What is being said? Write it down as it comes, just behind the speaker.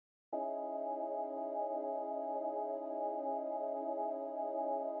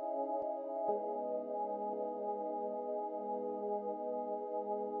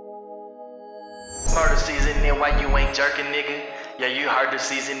why you ain't jerking, nigga? Yeah, you heard the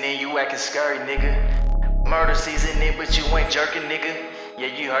season in, you acting scary, nigga. Murder season in, but you ain't jerking, nigga. Yeah,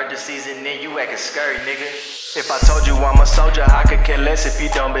 you heard the season in, you acting scary, nigga. If I told you I'm a soldier, I could care less if you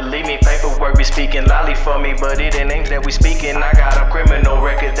don't believe me. Paperwork be speaking loudly for me, but it ain't names that we speaking. I got a criminal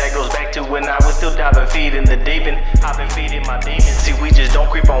record that goes back to when I was still diving feet in the deep end. I've been feeding my demons. See, we just don't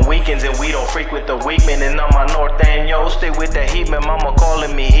creep on weekends, and we don't freak with the weak men. And I'm my north end, yo, stay with that heat, man. Mama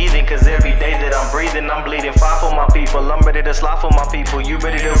calling me heathen, cause every day that I'm breathing, I'm bleeding fire for my people. I'm ready to slide for my people. You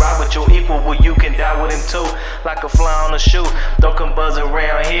ready to ride with your equal? Well, you can die with him too, like a fly on a shoe. Don't come buzzing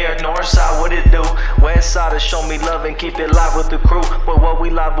around here. North side, what it do? West side, show me love and keep it live with the crew. But what we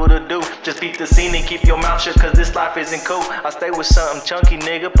liable to do? Just beat the scene and keep your mouth shut, cause this life isn't cool. I stay with something chunky,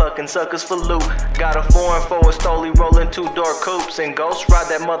 nigga, fucking suckers for loot. Got a 4-4 and slowly rolling 2-door coupes, and ghost ride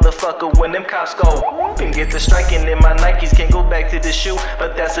that motherfucker when them cops go. And get the striking in my Nikes, can't go back to the shoe,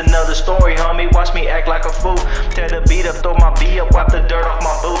 but that's another story, homie. Watch me act like a fool. Tear the beat up, throw my B up, wipe the dirt off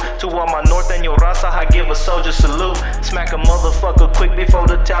my boot. To all my north and your raza, I give a soldier salute. Smack a motherfucker quick before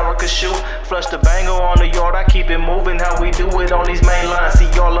the tower could shoot. Flush the banger on the yard, I keep it moving how we do it on these main lines. See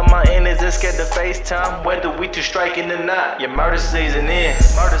all of my enemies and scared to FaceTime, whether we two striking or not. Yeah, murder season in.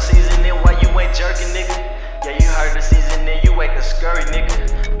 Murder season in, why you ain't jerking, nigga? Yeah, you heard the season in, you acting scurry, nigga.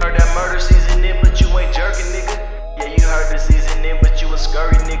 Heard that murder season in, but you ain't jerking, nigga. Yeah, you heard the season in, but you a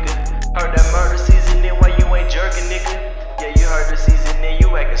scurry, nigga. Heard that murder season in, why you ain't jerking, nigga? Yeah, you heard the season in,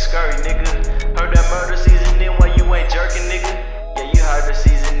 you acting scurry, nigga. Heard that murder season in, why you ain't jerking, nigga? Yeah, you heard the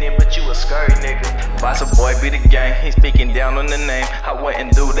season in, but you a scurry, nigga. Boss a boy be the gang, he speaking down on the name. I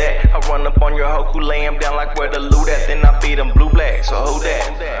wouldn't do that. I run up on your hoku, lay him down like where the loot at. Then I beat him blue black, so who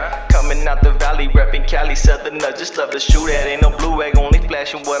that? Coming out the valley, reppin' Cali, Southern, just love to shoot at. Ain't no blue egg, only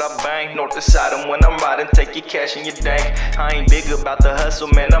flashing what I bang. North to side, and when I'm riding, take your cash and your dank. I ain't big about the hustle,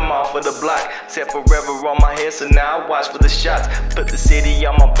 man, I'm off of the block. Set forever on my head, so now I watch for the shots. Put the city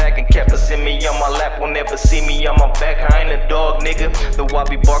on my back and kept us in me on my lap. Won't never see me on my back, I ain't a dog, nigga. Though I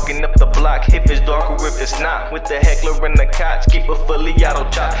be barking up the block, if it's dark or if it's not. With the heckler and the cots, keep a fully auto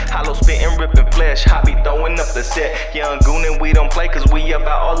chop. Hollow spittin', rippin' flesh, I be throwing up the set. Young goon and we don't play, cause we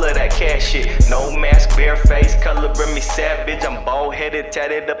about all of that cash shit. No mask, bare face, coloring me savage. I'm bald headed,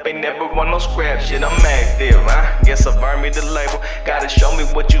 tatted up, ain't never run no scrap shit. I'm active, guess I've earned me the label. Gotta show me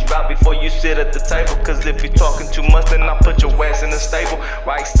what you bout before you sit at the table. Cause if you talking too much, then I put your ass in the stable.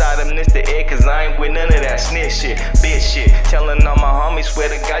 Right side of this the egg, cause I ain't with none of that snitch shit, bitch shit. Telling all my homies, swear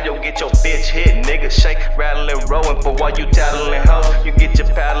to God, yo, get your bitch hit. Nigga, shake, rattle, and roll. And for while you tattling hoes, you get your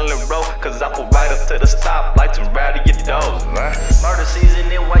paddle and roll. Cause I pull right up to the stoplights and rattle your doors, man. Murder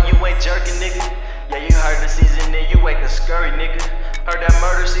season in, why you ain't jerking, nigga? Yeah, you heard the season in, you acting scurry, nigga. Heard that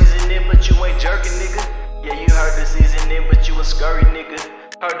murder season in, but you ain't jerking, nigga. Yeah, you heard the season in, but you a scurry, nigga.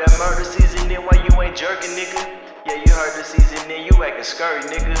 Heard that murder season in, why you ain't jerking, nigga? Yeah, you heard the season in, you acting scurry,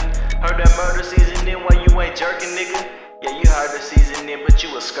 nigga. Heard that murder season in, why you ain't jerking, nigga? Yeah, you heard the season in, but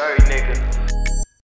you a scurry, nigga.